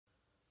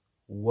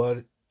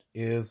What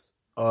is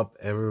up,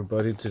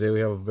 everybody? Today we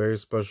have a very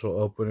special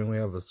opening. We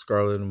have a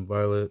Scarlet and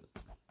Violet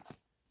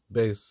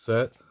base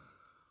set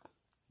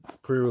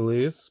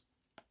pre-release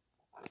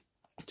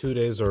 2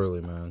 days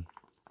early, man.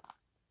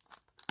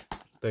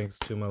 Thanks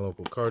to my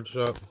local card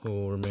shop, who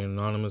will remain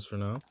anonymous for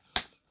now.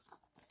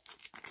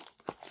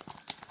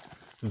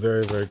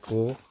 Very, very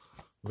cool.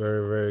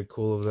 Very, very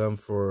cool of them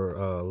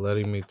for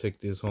letting me take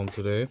these home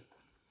today,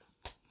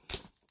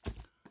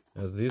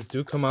 as these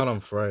do come out on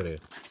Friday.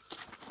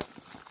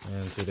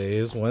 And today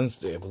is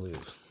Wednesday, I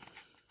believe.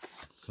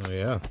 So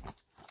yeah,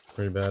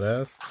 pretty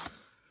badass.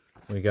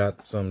 We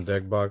got some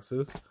deck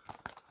boxes.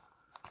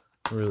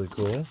 Really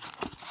cool.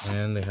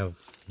 And they have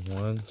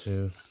 1,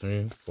 2,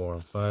 3, 4,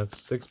 5,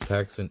 6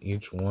 packs in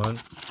each one.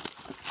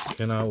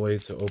 Cannot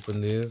wait to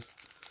open these.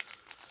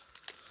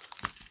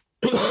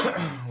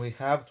 We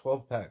have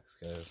 12 packs,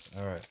 guys.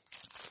 Alright.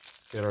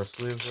 Get our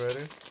sleeves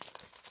ready.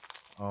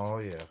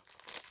 Oh yeah.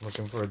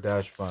 Looking for a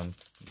dash fun.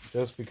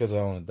 Just because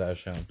I want a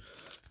dash hound.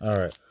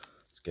 Alright.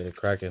 Let's get it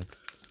cracking.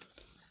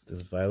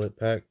 This Violet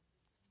pack.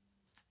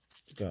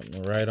 Got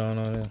Maridon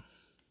on it.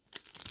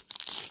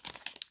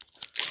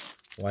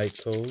 White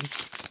code.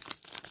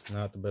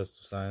 Not the best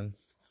of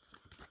signs.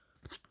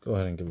 Go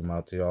ahead and give them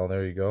out to y'all.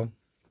 There you go.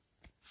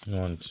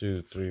 1,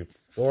 2, 3,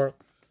 4.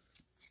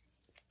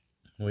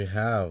 We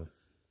have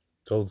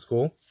Toad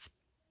School.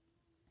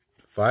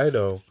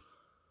 Fido.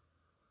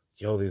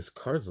 Yo, these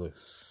cards look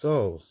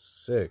so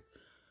sick.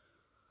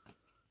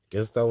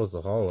 Guess that was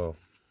the holo.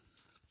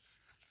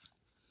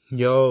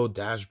 Yo,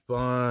 Dash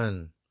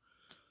Bun.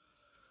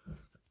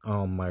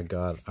 Oh my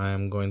god, I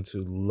am going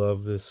to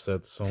love this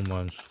set so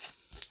much.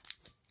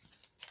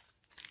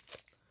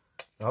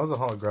 That was a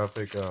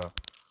holographic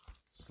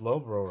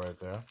Slowbro right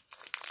there.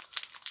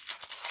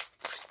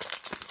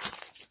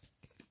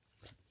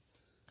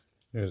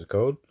 Here's a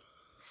code.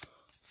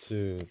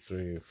 2,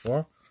 3,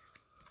 4.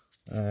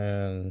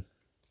 And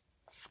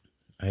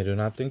I do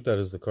not think that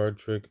is the card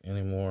trick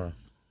anymore.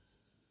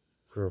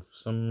 For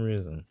some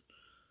reason.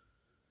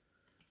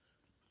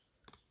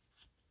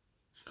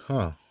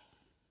 Huh.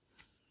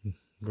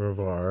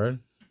 Brevard.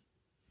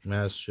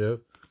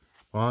 Mastiff.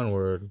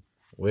 Onward.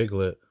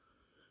 Wiglet.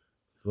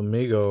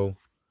 Flamigo.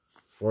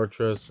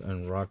 Fortress.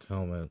 And Rock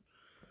Helmet.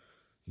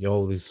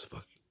 Yo,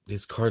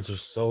 these cards are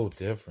so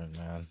different,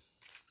 man.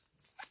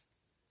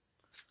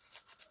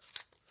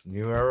 It's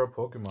new era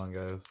Pokemon,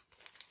 guys.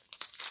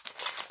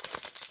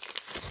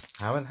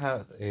 Haven't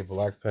had a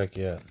black pack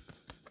yet.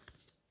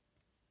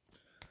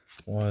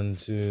 1,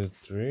 2,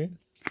 3.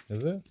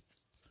 Is it?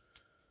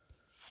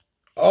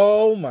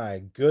 Oh my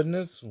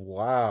goodness.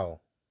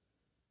 Wow.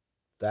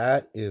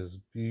 That is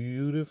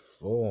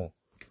beautiful.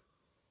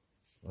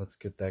 Let's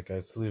get that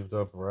guy sleeved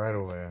up right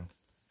away.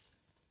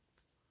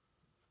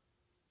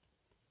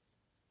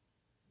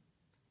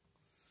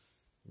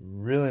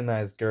 Really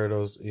nice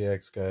Gyarados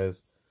EX,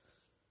 guys.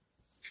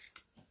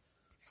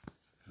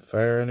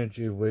 Fire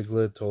Energy,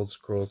 Wiglet, Toad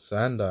Scroll,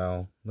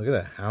 Sandile. Look at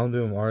that.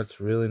 Houndoom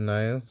art's really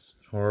nice.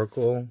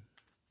 Oracle,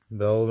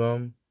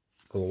 Beldum,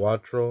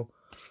 Galawatro.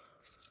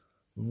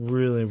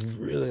 Really,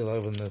 really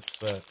loving this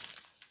set.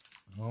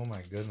 Oh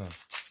my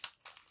goodness.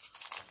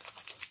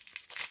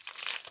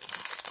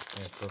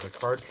 Okay, so the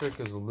card trick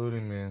is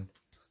eluding me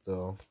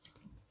still.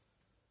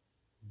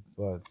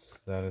 But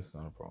that is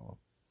not a problem.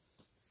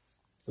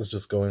 Let's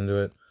just go into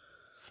it.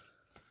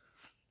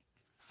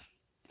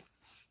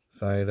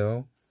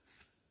 Fido.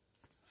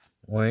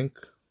 Wink.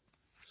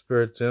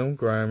 Spiritomb,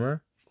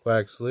 Grimer,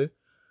 Quaxley,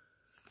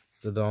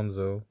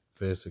 Dodonzo,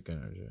 Basic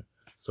Energy.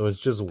 So it's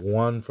just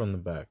one from the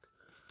back.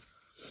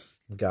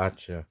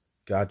 Gotcha.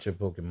 Gotcha,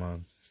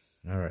 Pokemon.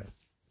 Alright.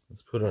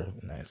 Let's put our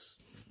nice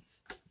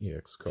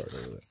EX card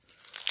over there.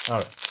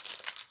 Alright.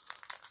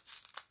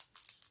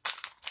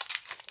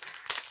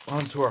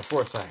 On to our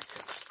fourth pack.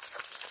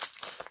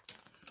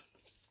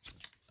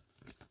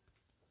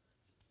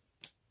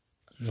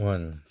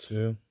 One,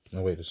 two.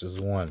 No, wait, it's just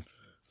one.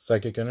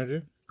 Psychic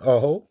Energy.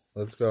 Oh,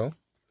 let's go.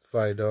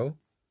 Fido.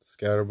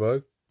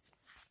 Scatterbug.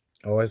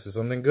 Oh, I see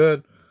something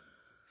good.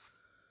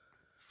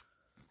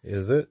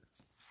 Is it?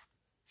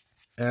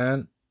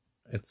 And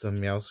it's a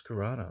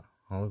Meowscarada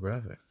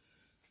holographic.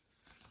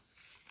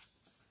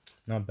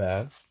 Not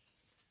bad.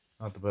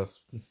 Not the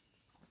best.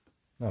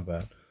 Not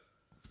bad.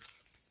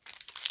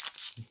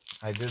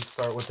 I did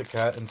start with the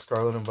cat in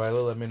Scarlet and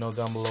Violet. Let me know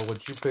down below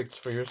what you picked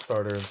for your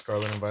starter in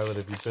Scarlet and Violet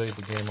if you played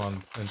the game on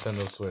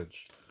Nintendo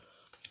Switch.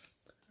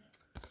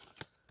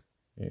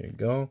 Here you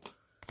go.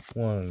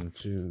 1,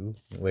 2,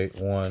 wait,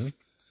 1.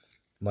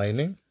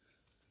 Lightning.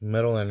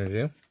 Metal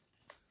Energy.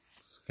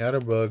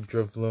 Scatterbug,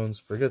 Drifloon,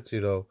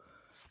 Sprigatito,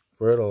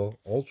 Friddle,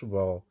 Ultra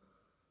Ball,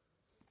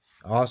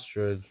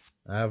 Ostrich,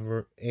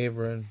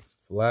 Averin,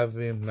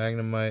 Flavi,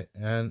 Magnemite,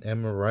 and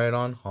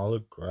Maridon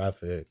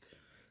holographic.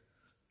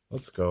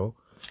 Let's go.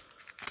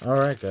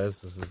 Alright,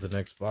 guys, this is the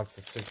next box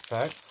of 6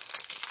 packs.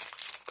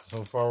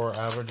 So far, we're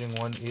averaging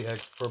 1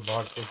 EX per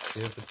box. Let's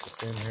see if it's the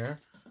same here.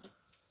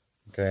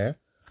 Okay.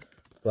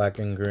 Black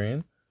and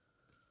green.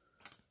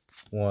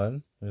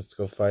 1. Let's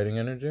go Fighting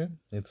Energy.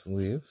 It's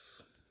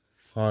Leaf.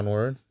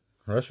 Onward,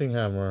 Rushing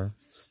Hammer,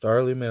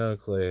 Starly made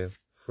of clay,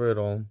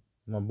 Friddle,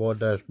 my boy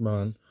Dash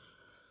Bun,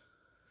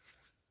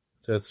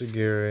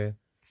 Tetsugiri,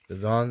 the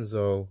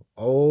Donzo.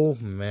 Oh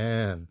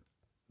man,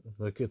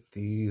 look at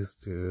these,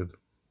 dude.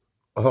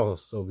 Oh,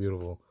 so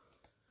beautiful.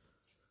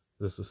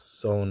 This is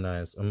so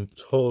nice. I'm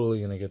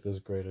totally gonna get this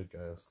graded,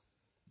 guys.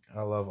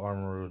 I love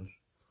Armarouge.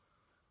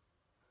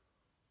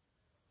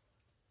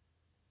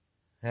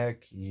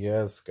 Heck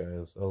yes,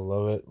 guys. I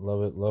love it,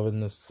 love it, loving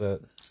this set.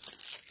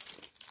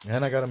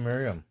 And I got a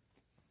Miriam.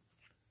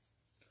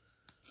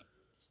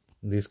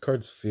 These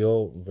cards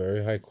feel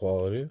very high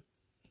quality.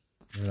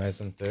 Nice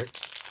and thick.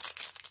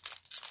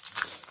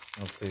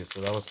 Let's see.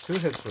 So that was 2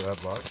 hits for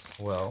that box.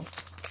 Well,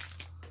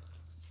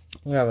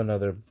 we have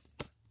another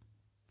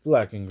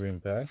black and green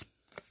pack.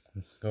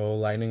 Let's go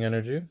Lightning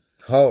Energy.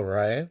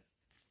 Alright.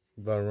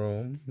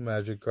 Varoom,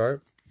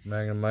 Magikarp,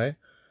 Magnemite,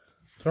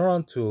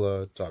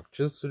 Tarantula,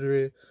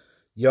 Toxicity.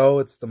 Yo,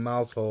 it's the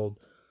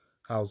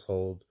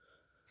household.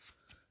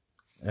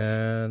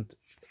 And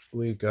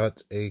we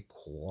got a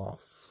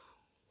Quaff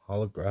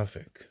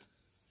holographic.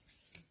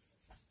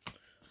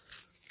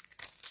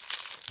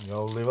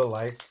 Yo, leave a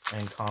like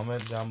and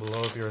comment down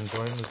below if you're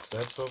enjoying this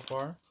set so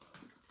far.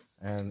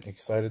 And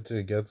excited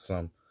to get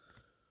some.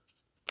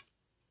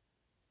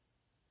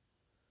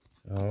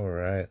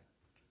 Alright.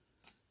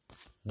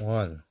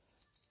 1.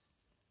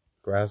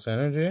 Grass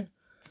Energy,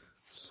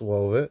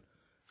 Swovit,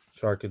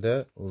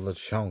 Charcadet,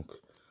 Lechonk,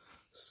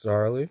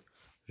 Starly,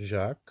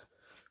 Jacques,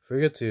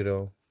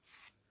 Frigatito.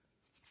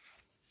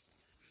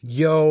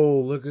 Yo,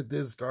 look at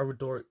this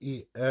Garbodor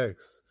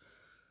EX.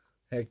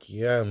 Heck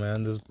yeah,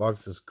 man. This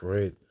box is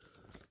great.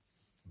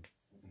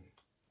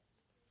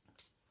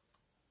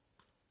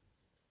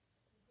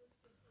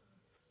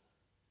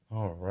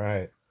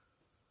 Alright.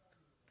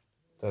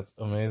 That's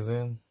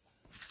amazing.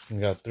 We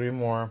got 3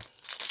 more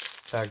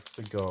packs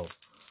to go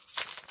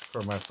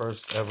for my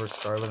first ever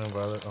Scarlet and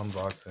Violet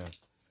unboxing.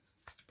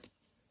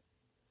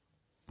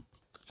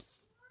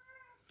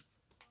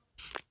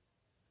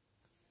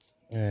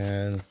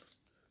 And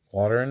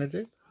Water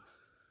Energy,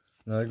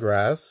 another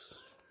Grass,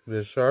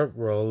 Bisharp,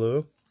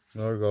 Rolu,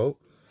 another Goat,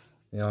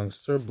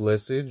 Youngster,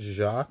 Blissey,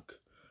 Jacques,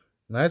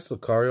 nice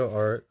Lucario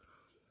art,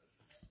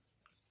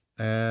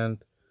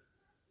 and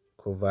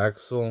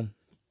Kovaxel,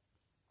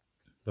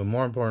 but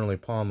more importantly,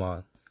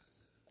 Palmon.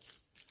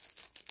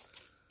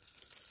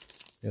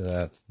 Look at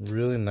that,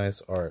 really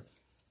nice art.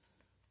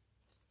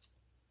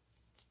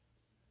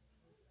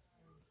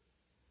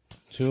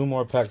 2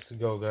 more packs to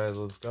go, guys.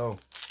 Let's go.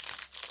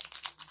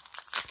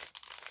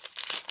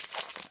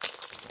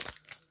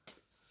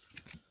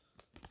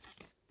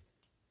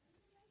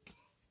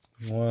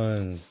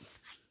 One.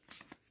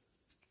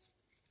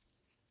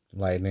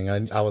 Lightning.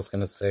 I was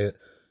going to say it.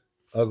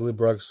 Ugly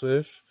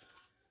Bruxwish.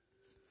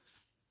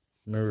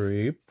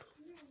 Mareep.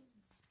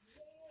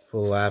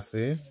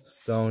 Falafi.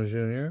 Stone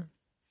Jr.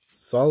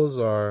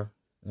 Salazar.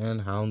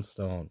 And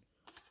Houndstone.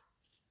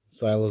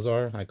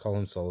 Salazar. I call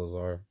him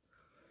Salazar.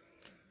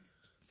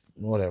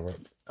 Whatever.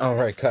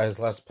 Alright, guys.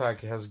 Last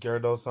pack has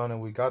Gyarados on it.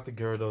 We got the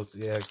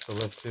Gyarados EX, so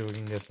let's see if we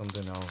can get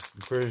something else.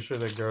 I'm pretty sure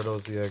that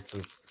Gyarados EX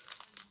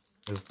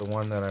is the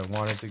one that I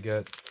wanted to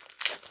get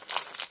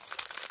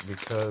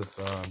because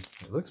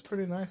it looks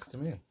pretty nice to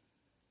me.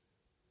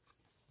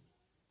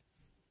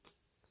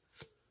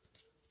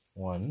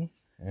 1.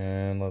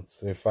 And let's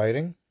say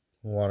Fighting.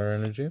 Water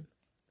Energy.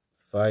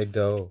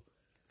 Fido.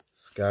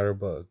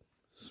 Scatterbug.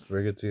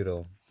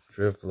 Sprigatito.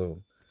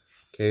 Drifloon.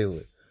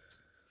 Kaylee.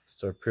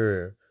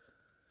 Superior.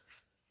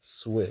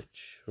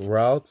 Switch.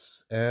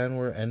 Routes. And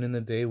we're ending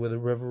the day with a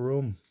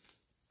Rivaroom.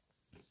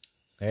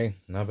 Hey,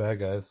 not bad,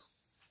 guys.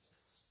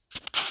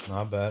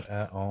 Not bad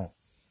at all.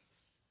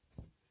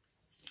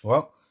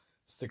 Well,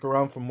 stick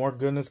around for more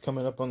goodness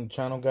coming up on the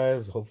channel,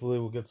 guys. Hopefully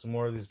we'll get some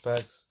more of these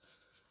packs.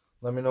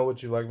 Let me know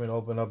what you'd like me to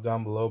open up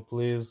down below.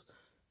 Please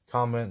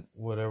comment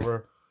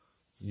whatever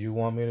you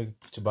want me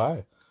to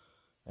buy.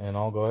 And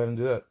I'll go ahead and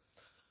do that.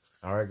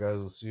 Alright, guys.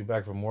 We'll see you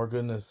back for more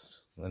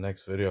goodness in the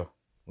next video.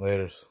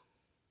 Laters.